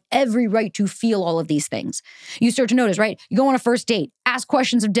 You have every right to feel all of these things. You start to notice, right? You go on a first date, ask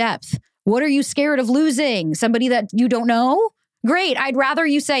questions of depth. What are you scared of losing? Somebody that you don't know? Great. I'd rather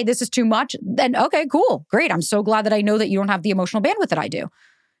you say this is too much than, okay, cool. Great. I'm so glad that I know that you don't have the emotional bandwidth that I do.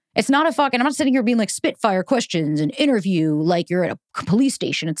 It's not I'm not sitting here being like spitfire questions and interview like you're at a police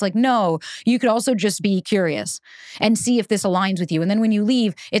station. It's like, no, you could also just be curious and see if this aligns with you. And then when you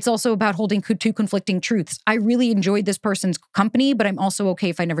leave, it's also about holding two conflicting truths. I really enjoyed this person's company, but I'm also okay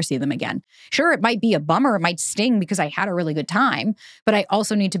if I never see them again. Sure, it might be a bummer. It might sting because I had a really good time, but I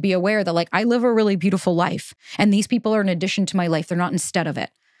also need to be aware that like I live a really beautiful life and these people are an addition to my life. They're not instead of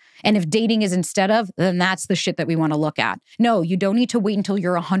it. And if dating is instead of, then that's the shit that we want to look at. No, you don't need to wait until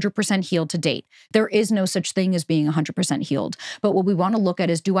you're 100% healed to date. There is no such thing as being 100% healed. But what we want to look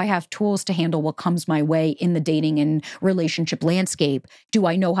at is, do I have tools to handle what comes my way in the dating and relationship landscape? Do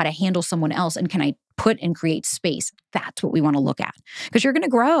I know how to handle someone else? And can I put and create space? That's what we want to look at. Because you're going to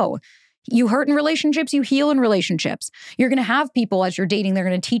grow. You hurt in relationships, you heal in relationships. You're going to have people as you're dating, they're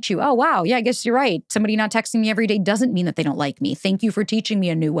going to teach you, oh, wow, yeah, I guess you're right. Somebody not texting me every day doesn't mean that they don't like me. Thank you for teaching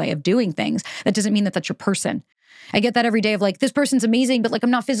me a new way of doing things. That doesn't mean that that's your person. I get that every day of like, this person's amazing, but like I'm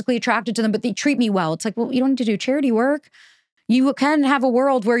not physically attracted to them, but they treat me well. It's like, well, you don't need to do charity work. You can have a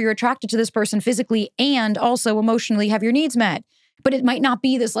world where you're attracted to this person physically and also emotionally have your needs met. But it might not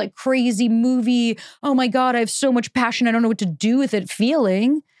be this like crazy movie, oh my God, I have so much passion, I don't know what to do with it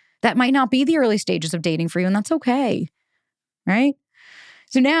feeling. That might not be the early stages of dating for you, and that's okay, right?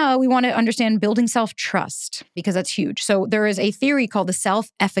 So now we want to understand building self-trust because that's huge. So there is a theory called the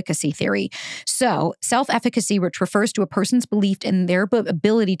self-efficacy theory. So self-efficacy, which refers to a person's belief in their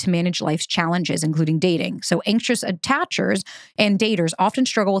ability to manage life's challenges, including dating. So anxious attachers and daters often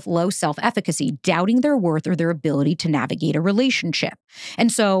struggle with low self-efficacy, doubting their worth or their ability to navigate a relationship.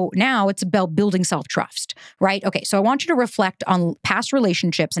 And so now it's about building self-trust, right? Okay, so I want you to reflect on past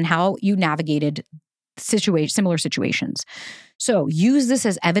relationships and how you navigated similar situations. So use this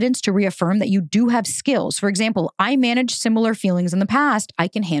as evidence to reaffirm that you do have skills. For example, I managed similar feelings in the past. I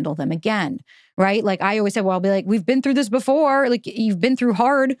can handle them again, right? Like I always say, well, I'll be like, we've been through this before. Like you've been through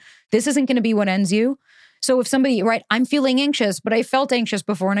hard. This isn't going to be what ends you. So if somebody, right, I'm feeling anxious, but I felt anxious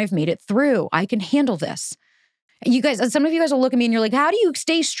before and I've made it through. I can handle this. You guys, some of you guys will look at me and you're like, how do you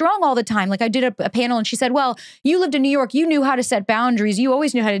stay strong all the time? Like I did a panel and she said, well, you lived in New York. You knew how to set boundaries. You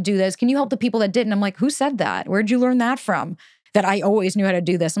always knew how to do this. Can you help the people that didn't? I'm like, who said that? Where'd you learn that from? That I always knew how to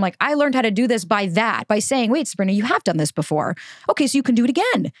do this. I'm like, I learned how to do this by saying, wait, Sabrina, you have done this before. Okay, so you can do it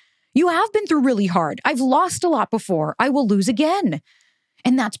again. You have been through really hard. I've lost a lot before. I will lose again.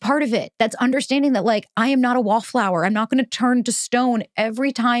 And that's part of it. That's understanding that like, I am not a wallflower. I'm not going to turn to stone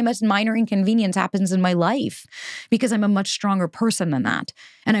every time a minor inconvenience happens in my life because I'm a much stronger person than that.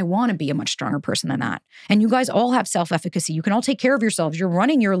 And I want to be a much stronger person than that. And you guys all have self-efficacy. You can all take care of yourselves. You're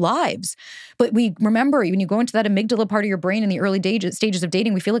running your lives. But we remember when you go into that amygdala part of your brain in the early stages of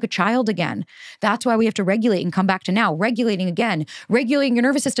dating, we feel like a child again. That's why we have to regulate and come back to now. Regulating again. Regulating your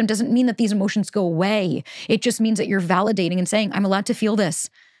nervous system doesn't mean that these emotions go away. It just means that you're validating and saying, I'm allowed to feel this.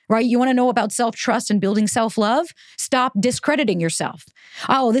 Right? You want to know about self-trust and building self-love? Stop discrediting yourself.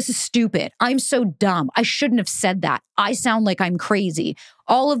 Oh, this is stupid. I'm so dumb. I shouldn't have said that. I sound like I'm crazy.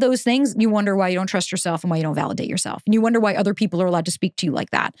 All of those things, you wonder why you don't trust yourself and why you don't validate yourself. And you wonder why other people are allowed to speak to you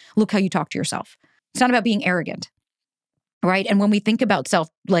like that. Look how you talk to yourself. It's not about being arrogant. right? And when we think about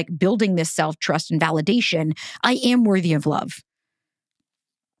building this self-trust and validation, I am worthy of love.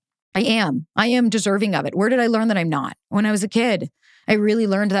 I am deserving of it. Where did I learn that I'm not? When I was a kid, I really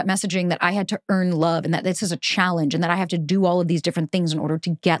learned that messaging that I had to earn love and that this is a challenge and that I have to do all of these different things in order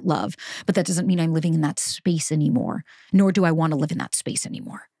to get love. But that doesn't mean I'm living in that space anymore, nor do I want to live in that space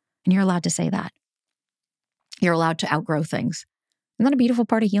anymore. And you're allowed to say that. You're allowed to outgrow things. Isn't that a beautiful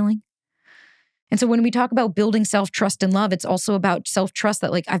part of healing? And so when we talk about building self-trust and love, it's also about self-trust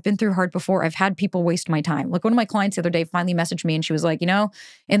that I've been through hard before. I've had people waste my time. One of my clients the other day finally messaged me and she was like,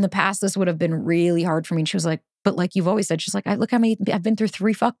 in the past, this would have been really hard for me. And she was like, but like you've always said, she's like, look how many, I've been through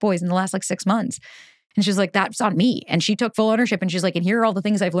 3 fuckboys in the last 6 months. And she's like, that's on me. And she took full ownership and she's like, and here are all the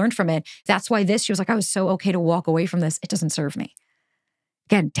things I've learned from it. That's why she was like, I was so okay to walk away from this. It doesn't serve me.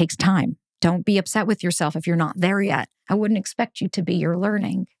 Again, it takes time. Don't be upset with yourself if you're not there yet. I wouldn't expect you to be. You're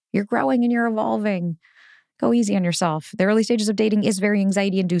learning. You're growing and you're evolving. Go easy on yourself. The early stages of dating is very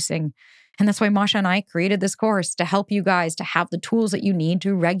anxiety inducing. And that's why Masha and I created this course to help you guys to have the tools that you need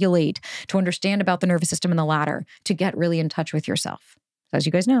to regulate, to understand about the nervous system and the ladder, to get really in touch with yourself. As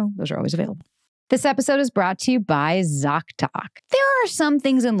you guys know, those are always available. This episode is brought to you by ZocDoc. There are some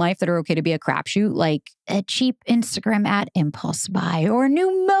things in life that are okay to be a crapshoot, like a cheap Instagram ad impulse buy, or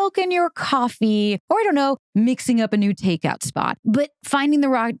new milk in your coffee, or I don't know, mixing up a new takeout spot. But finding the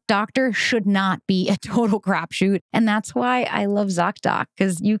right doctor should not be a total crapshoot. And that's why I love ZocDoc,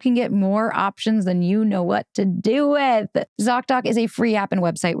 because you can get more options than you know what to do with. ZocDoc is a free app and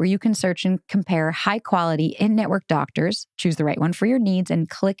website where you can search and compare high-quality in-network doctors, choose the right one for your needs, and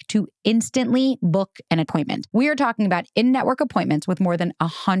click to instantly book an appointment. We are talking about in-network appointments with more than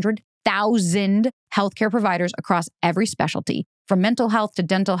 100,000 healthcare providers across every specialty, from mental health to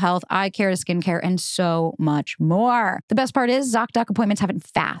dental health, eye care to skincare, and so much more. The best part is ZocDoc appointments happen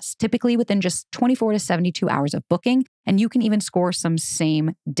fast, typically within just 24 to 72 hours of booking, and you can even score some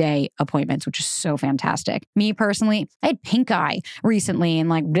same-day appointments, which is so fantastic. Me personally, I had pink eye recently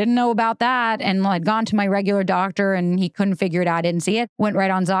and didn't know about that, and I'd gone to my regular doctor and he couldn't figure it out. I didn't see it. Went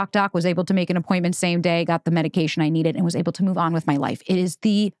right on ZocDoc, was able to make an appointment same day, got the medication I needed, and was able to move on with my life. It is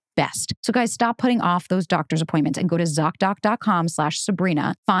the best. So guys, stop putting off those doctor's appointments and go to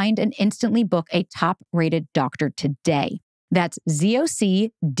ZocDoc.com/Sabrina. Find and instantly book a top-rated doctor today. That's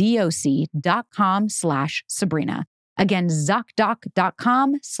ZocDoc.com/Sabrina. Again,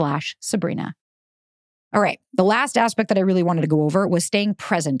 ZocDoc.com/Sabrina. All right. The last aspect that I really wanted to go over was staying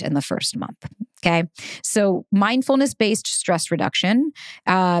present in the first month. Okay. So mindfulness-based stress reduction.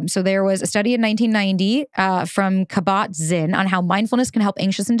 So there was a study in 1990 from Kabat-Zinn on how mindfulness can help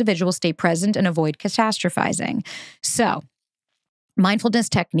anxious individuals stay present and avoid catastrophizing. So mindfulness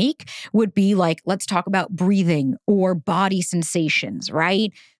technique would be let's talk about breathing or body sensations,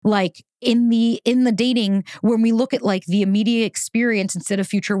 right? In the dating, when we look at the immediate experience instead of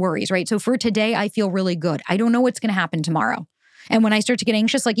future worries, right? So for today, I feel really good. I don't know what's going to happen tomorrow. And when I start to get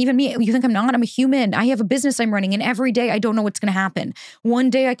anxious, even me, you think I'm not, I'm a human. I have a business I'm running, and every day I don't know what's going to happen.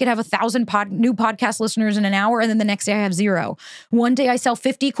 One day I could have 1,000 new podcast listeners in an hour, and then the next day I have 0. One day I sell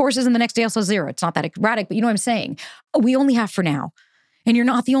 50 courses, and the next day I'll sell 0. It's not that erratic, but you know what I'm saying? We only have for now. And you're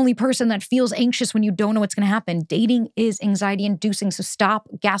not the only person that feels anxious when you don't know what's going to happen. Dating is anxiety inducing. So stop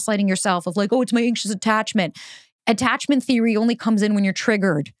gaslighting yourself of it's my anxious attachment. Attachment theory only comes in when you're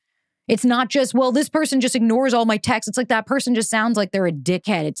triggered. It's not just, this person just ignores all my texts. It's that person just sounds like they're a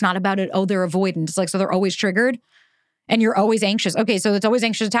dickhead. It's not about it. Oh, they're avoidant. It's so they're always triggered and you're always anxious. Okay, so it's always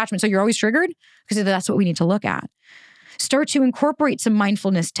anxious attachment. So you're always triggered? Because that's what we need to look at. Start to incorporate some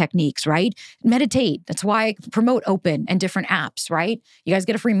mindfulness techniques, right? Meditate. That's why I promote Open and different apps, right? You guys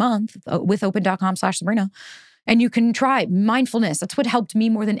get a free month with open.com/Sabrina. And you can try mindfulness. That's what helped me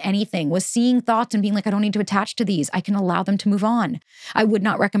more than anything, was seeing thoughts and being I don't need to attach to these. I can allow them to move on. I would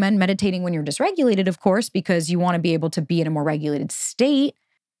not recommend meditating when you're dysregulated, of course, because you want to be able to be in a more regulated state.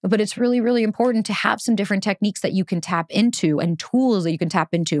 But it's really, really important to have some different techniques that you can tap into and tools that you can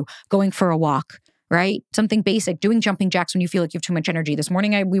tap into. Going for a walk, right? Something basic, doing jumping jacks when you feel like you have too much energy. This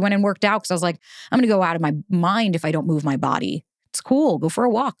morning, we went and worked out because I was I'm going to go out of my mind if I don't move my body. It's cool. Go for a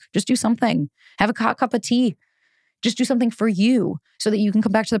walk. Just do something. Have a hot cup of tea. Just do something for you so that you can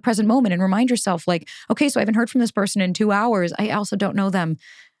come back to the present moment and remind yourself okay, so I haven't heard from this person in 2 hours. I also don't know them.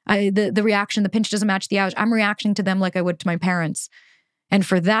 The reaction, the pinch doesn't match the ouch. I'm reacting to them like I would to my parents. And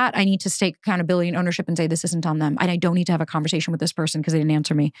for that, I need to take accountability and ownership and say, this isn't on them. And I don't need to have a conversation with this person because they didn't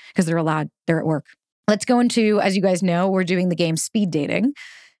answer me because they're at work. Let's go into, as you guys know, we're doing the game speed dating.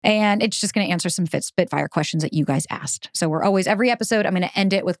 And it's just going to answer some Spitfire questions that you guys asked. So every episode, I'm going to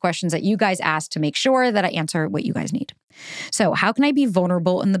end it with questions that you guys asked to make sure that I answer what you guys need. So how can I be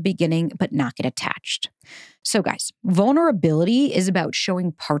vulnerable in the beginning but not get attached? So guys, vulnerability is about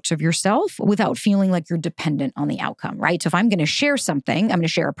showing parts of yourself without feeling like you're dependent on the outcome, right? So if I'm going to share something, I'm going to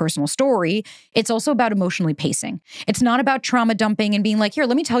share a personal story. It's also about emotionally pacing. It's not about trauma dumping and being like, here,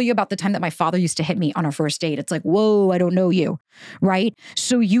 let me tell you about the time that my father used to hit me on our first date. It's like, whoa, I don't know you, right?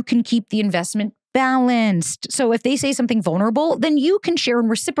 So you can keep the investment balanced. So if they say something vulnerable, then you can share and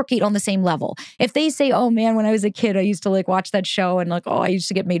reciprocate on the same level. If they say, oh man, when I was a kid, I used to like watch that show and like, oh, I used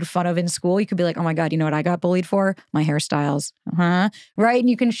to get made fun of in school. You could be like, oh my God, you know what I got bullied for? My hairstyles. Right? And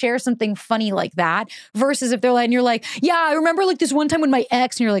you can share something funny like that versus if they're like, and you're like, yeah, I remember like this one time with my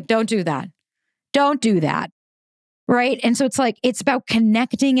ex, and you're like, don't do that. Don't do that. Right? And so it's like, it's about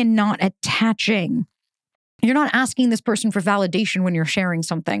connecting and not attaching. You're not asking this person for validation when you're sharing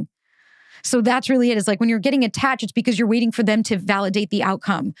something. So that's really it. It's like when you're getting attached, it's because you're waiting for them to validate the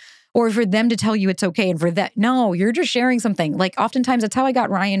outcome or for them to tell you it's okay. And for that, no, you're just sharing something. Like oftentimes that's how I got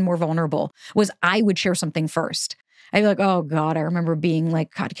Ryan more vulnerable was I would share something first. I'd be like, oh God, I remember being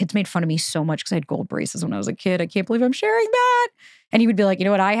like, God, kids made fun of me so much because I had gold braces when I was a kid. I can't believe I'm sharing that. And he would be like, you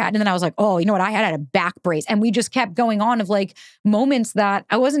know what I had? And then I was like, oh, you know what I had? I had a back brace. And we just kept going on of like moments that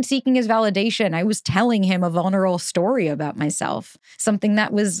I wasn't seeking his validation. I was telling him a vulnerable story about myself, something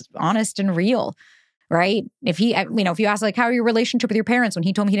that was honest and real, right? If he, if you ask like, how are your relationship with your parents? When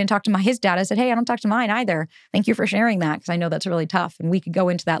he told me he didn't talk to his dad, I said, hey, I don't talk to mine either. Thank you for sharing that because I know that's really tough. And we could go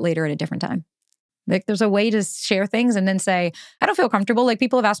into that later at a different time. Like there's a way to share things and then say, I don't feel comfortable. Like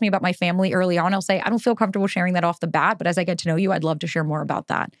people have asked me about my family early on. I'll say, I don't feel comfortable sharing that off the bat, but as I get to know you, I'd love to share more about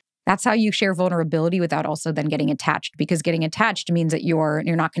that. That's how you share vulnerability without also then getting attached, because getting attached means that you're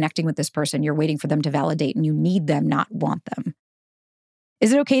not connecting with this person. You're waiting for them to validate and you need them, not want them.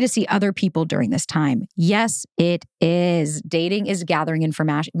 Is it okay to see other people during this time? Yes, it is. Dating is gathering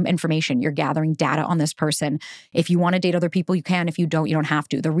information. You're gathering data on this person. If you want to date other people, you can. If you don't have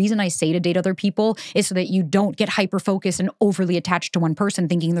to. The reason I say to date other people is so that you don't get hyper-focused and overly attached to one person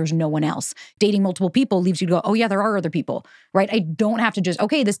thinking there's no one else. Dating multiple people leaves you to go, oh yeah, there are other people, right? I don't have to just,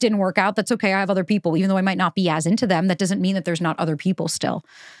 okay, this didn't work out. That's okay. I have other people. Even though I might not be as into them, that doesn't mean that there's not other people still.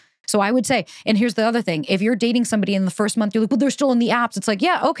 So I would say, and here's the other thing, if you're dating somebody in the first month, you're like, well, they're still in the apps. It's like,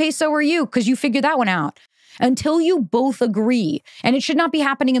 yeah, okay, so are you, because you figured that one out. Until you both agree, and it should not be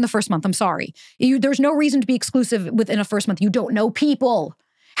happening in the first month, I'm sorry. There's no reason to be exclusive within a first month. You don't know people.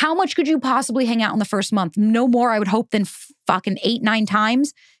 How much could you possibly hang out in the first month? No more, I would hope, than fucking 8-9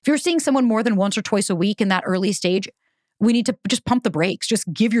 times. If you're seeing someone more than once or twice a week in that early stage, we need to just pump the brakes.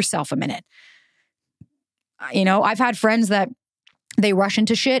 Just give yourself a minute. I've had friends that they rush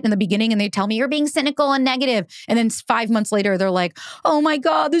into shit in the beginning and they tell me you're being cynical and negative. And then 5 months later, they're like, oh my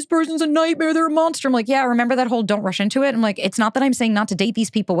God, this person's a nightmare. They're a monster. I'm like, yeah, remember that whole don't rush into it? I'm like, it's not that I'm saying not to date these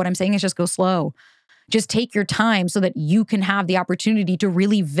people. What I'm saying is just go slow. Just take your time so that you can have the opportunity to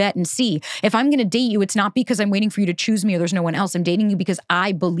really vet and see. If I'm going to date you, it's not because I'm waiting for you to choose me or there's no one else. I'm dating you because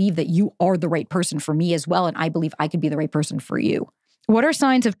I believe that you are the right person for me as well. And I believe I could be the right person for you. What are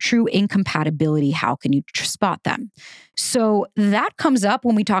signs of true incompatibility? How can you spot them? So that comes up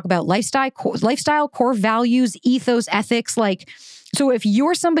when we talk about lifestyle, core values, ethos, ethics. So if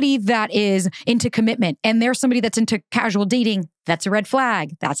you're somebody that is into commitment and there's somebody that's into casual dating, that's a red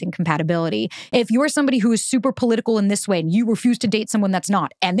flag. That's incompatibility. If you're somebody who is super political in this way and you refuse to date someone that's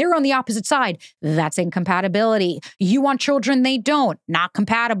not, and they're on the opposite side, that's incompatibility. You want children, they don't. Not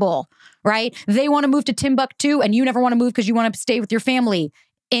compatible, right? They want to move to Timbuktu and you never want to move because you want to stay with your family.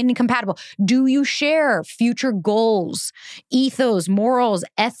 Incompatible. Do you share future goals, ethos, morals,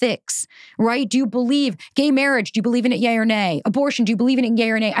 ethics, right? Do you believe gay marriage? Do you believe in it, yay or nay? Abortion, do you believe in it, yay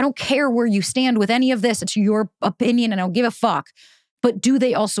or nay? I don't care where you stand with any of this. It's your opinion and I don't give a fuck. But do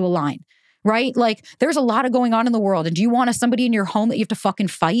they also align, right? Like there's a lot of going on in the world. And do you want somebody in your home that you have to fucking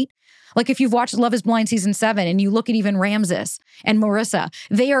fight? Like if you've watched Love is Blind season 7 and you look at even Ramses and Marissa,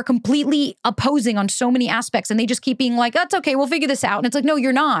 they are completely opposing on so many aspects and they just keep being like, that's okay, we'll figure this out. And it's like, no,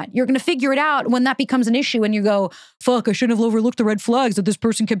 you're not. You're going to figure it out when that becomes an issue and you go, fuck, I shouldn't have overlooked the red flags that this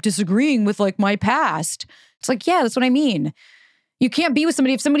person kept disagreeing with like my past. It's like, yeah, that's what I mean. You can't be with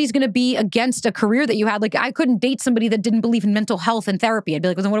somebody if somebody's going to be against a career that you had. Like I couldn't date somebody that didn't believe in mental health and therapy. I'd be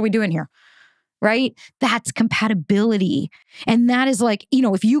like, well, then what are we doing here? Right? That's compatibility. And that is like,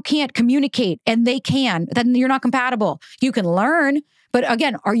 if you can't communicate and they can, then you're not compatible. You can learn, but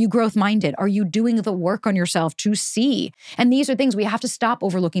again, are you growth minded? Are you doing the work on yourself to see? And these are things we have to stop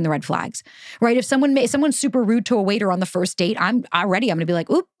overlooking the red flags, right? If someone's super rude to a waiter on the first date, I'm going to be like,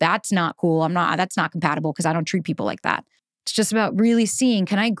 oop, that's not cool. That's not compatible because I don't treat people like that. It's just about really seeing,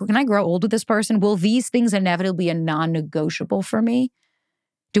 can I grow old with this person? Will these things inevitably be a non-negotiable for me?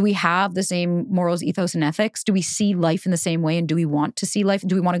 Do we have the same morals, ethos, and ethics? Do we see life in the same way? And do we want to see life?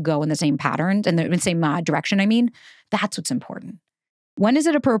 Do we want to go in the same pattern and the same direction? I mean, that's what's important. When is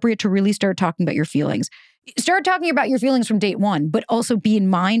it appropriate to really start talking about your feelings? Start talking about your feelings from date one, but also be in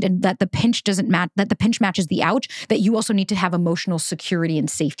mind and that the pinch doesn't match, that the pinch matches the ouch, that you also need to have emotional security and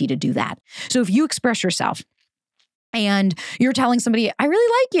safety to do that. So if you express yourself and you're telling somebody, I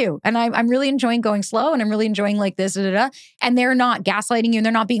really like you, and I'm really enjoying going slow, and I'm really enjoying like this, and they're not gaslighting you, and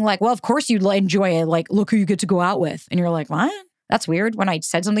they're not being like, well, of course you'd enjoy it. Like, look who you get to go out with. And you're like, what? That's weird. When I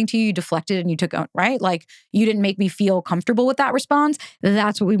said something to you, you deflected and you took out, right? Like you didn't make me feel comfortable with that response.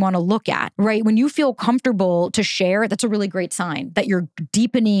 That's what we want to look at, right? When you feel comfortable to share, that's a really great sign that you're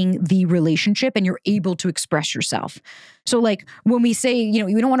deepening the relationship and you're able to express yourself. So like when we say,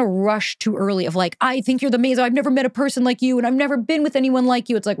 you don't want to rush too early of like, I think you're the amazing, I've never met a person like you and I've never been with anyone like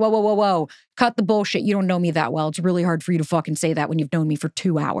you. It's like, whoa. Cut the bullshit. You don't know me that well. It's really hard for you to fucking say that when you've known me for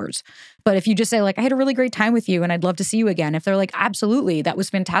 2 hours. But if you just say like, I had a really great time with you and I'd love to see you again. If they're like, absolutely, that was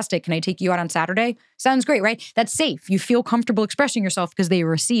fantastic. Can I take you out on Saturday? Sounds great, right? That's safe. You feel comfortable expressing yourself because they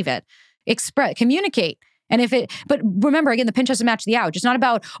receive it. Communicate. But remember, again, the pinch doesn't match the ouch. It's not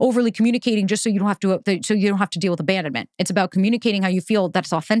about overly communicating just so you don't have to deal with abandonment. It's about communicating how you feel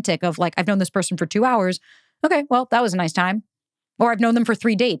that's authentic of like, I've known this person for 2 hours. Okay, well, that was a nice time. Or I've known them for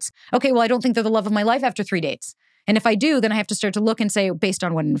 3 dates. Okay, well, I don't think they're the love of my life after 3 dates. And if I do, then I have to start to look and say, based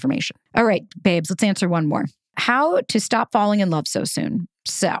on what information? All right, babes, let's answer one more. How to stop falling in love so soon.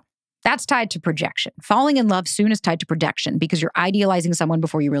 So that's tied to projection. Falling in love soon is tied to projection because you're idealizing someone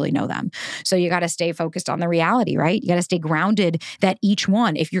before you really know them. So you got to stay focused on the reality, right? You got to stay grounded that each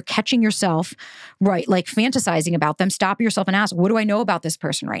one, if you're catching yourself, right, like fantasizing about them, stop yourself and ask, what do I know about this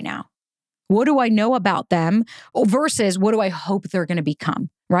person right now? What do I know about them versus what do I hope they're going to become,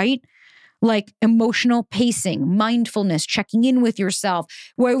 right? Like emotional pacing, mindfulness, checking in with yourself,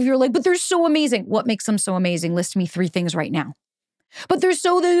 where you're like, but they're so amazing. What makes them so amazing? List me 3 things right now. But they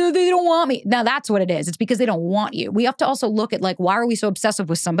don't want me. Now that's what it is. It's because they don't want you. We have to also look at like, why are we so obsessive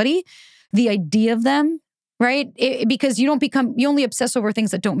with somebody? The idea of them, right? Because you only obsess over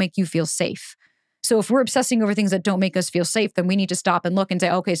things that don't make you feel safe. So if we're obsessing over things that don't make us feel safe, then we need to stop and look and say,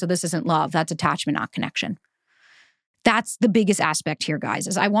 okay, so this isn't love. That's attachment, not connection. That's the biggest aspect here, guys,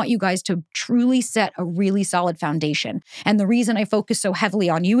 is I want you guys to truly set a really solid foundation. And the reason I focus so heavily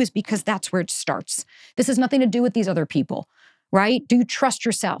on you is because that's where it starts. This has nothing to do with these other people, right? Do you trust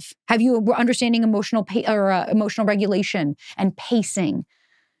yourself? Have you understanding emotional regulation and pacing?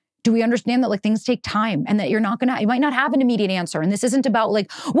 Do we understand that like things take time and that you might not have an immediate answer? And this isn't about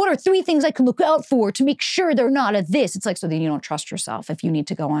like, what are 3 things I can look out for to make sure they're not a this? It's like, so then you don't trust yourself if you need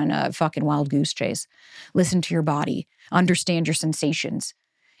to go on a fucking wild goose chase. Listen to your body, understand your sensations.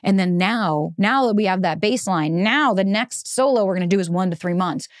 And then now that we have that baseline, now the next solo we're going to do is 1 to 3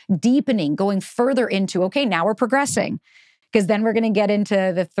 months, deepening, going further into, okay, now we're progressing. Because then we're going to get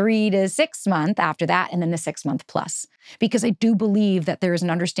into the 3 to 6 month after that, and then the 6 month plus. Because I do believe that there is an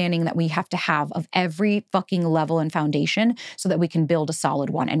understanding that we have to have of every fucking level and foundation so that we can build a solid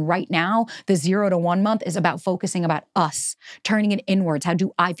one. And right now, the 0 to 1 month is about focusing about us, turning it inwards. How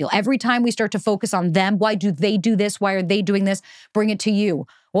do I feel? Every time we start to focus on them, why do they do this? Why are they doing this? Bring it to you.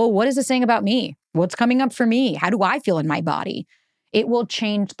 Well, what is it saying about me? What's coming up for me? How do I feel in my body? It will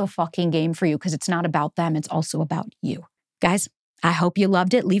change the fucking game for you because it's not about them. It's also about you. Guys, I hope you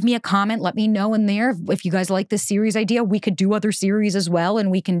loved it. Leave me a comment. Let me know in there if you guys like this series idea. We could do other series as well,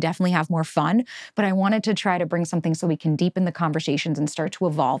 and we can definitely have more fun. But I wanted to try to bring something so we can deepen the conversations and start to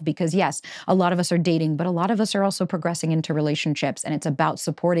evolve because, yes, a lot of us are dating, but a lot of us are also progressing into relationships, and it's about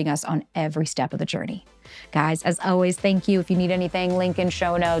supporting us on every step of the journey. Guys, as always, thank you. If you need anything, link in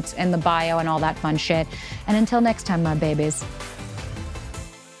show notes and the bio and all that fun shit. And until next time, my babies.